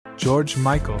George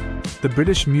Michael, the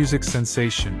British music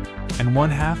sensation, and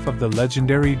one half of the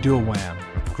legendary duo Wham,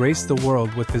 graced the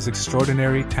world with his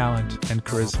extraordinary talent and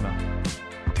charisma.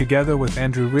 Together with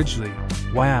Andrew Ridgeley,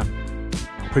 Wham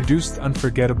produced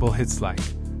unforgettable hits like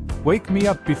Wake Me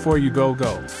Up Before You Go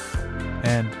Go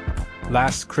and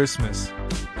Last Christmas,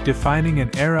 defining an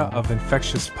era of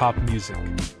infectious pop music.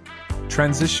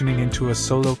 Transitioning into a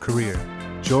solo career,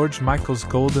 George Michael's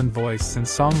golden voice and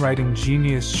songwriting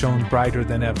genius shone brighter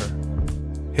than ever.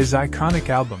 His iconic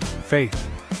album, Faith,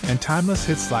 and timeless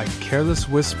hits like Careless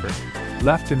Whisper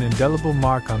left an indelible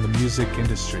mark on the music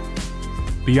industry.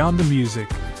 Beyond the music,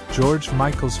 George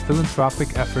Michael's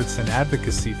philanthropic efforts and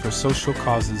advocacy for social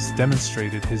causes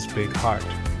demonstrated his big heart.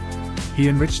 He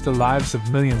enriched the lives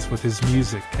of millions with his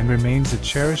music and remains a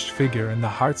cherished figure in the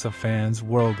hearts of fans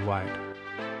worldwide.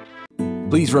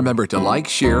 Please remember to like,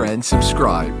 share, and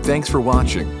subscribe. Thanks for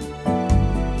watching.